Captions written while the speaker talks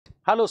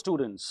Hello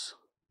students.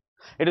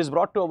 It is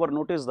brought to our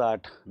notice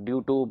that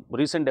due to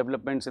recent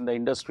developments in the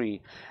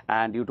industry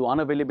and due to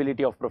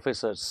unavailability of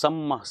professors,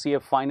 some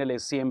CF final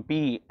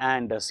SCMPE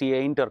and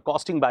CA Inter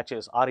costing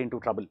batches are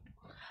into trouble.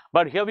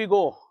 But here we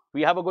go.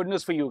 We have a good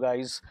news for you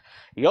guys.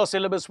 Your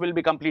syllabus will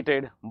be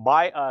completed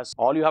by us.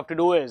 All you have to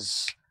do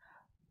is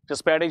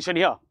just pay attention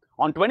here.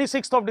 On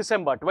 26th of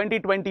December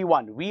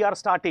 2021, we are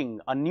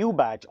starting a new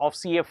batch of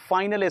CA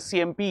final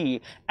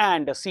SCMPE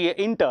and CA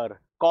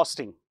Inter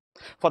costing.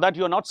 For that,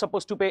 you are not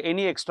supposed to pay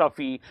any extra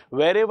fee.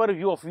 Wherever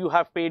you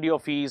have paid your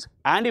fees,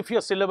 and if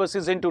your syllabus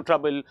is into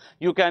trouble,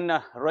 you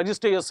can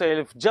register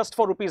yourself just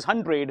for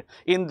 ₹100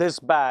 in this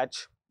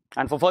batch.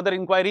 And for further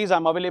inquiries,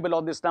 I'm available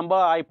on this number.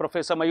 I,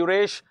 Professor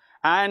Mayuresh,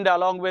 and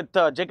along with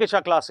JK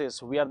Shah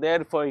classes, we are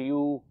there for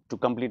you to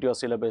complete your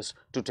syllabus,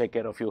 to take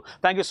care of you.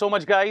 Thank you so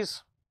much,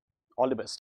 guys. All the best.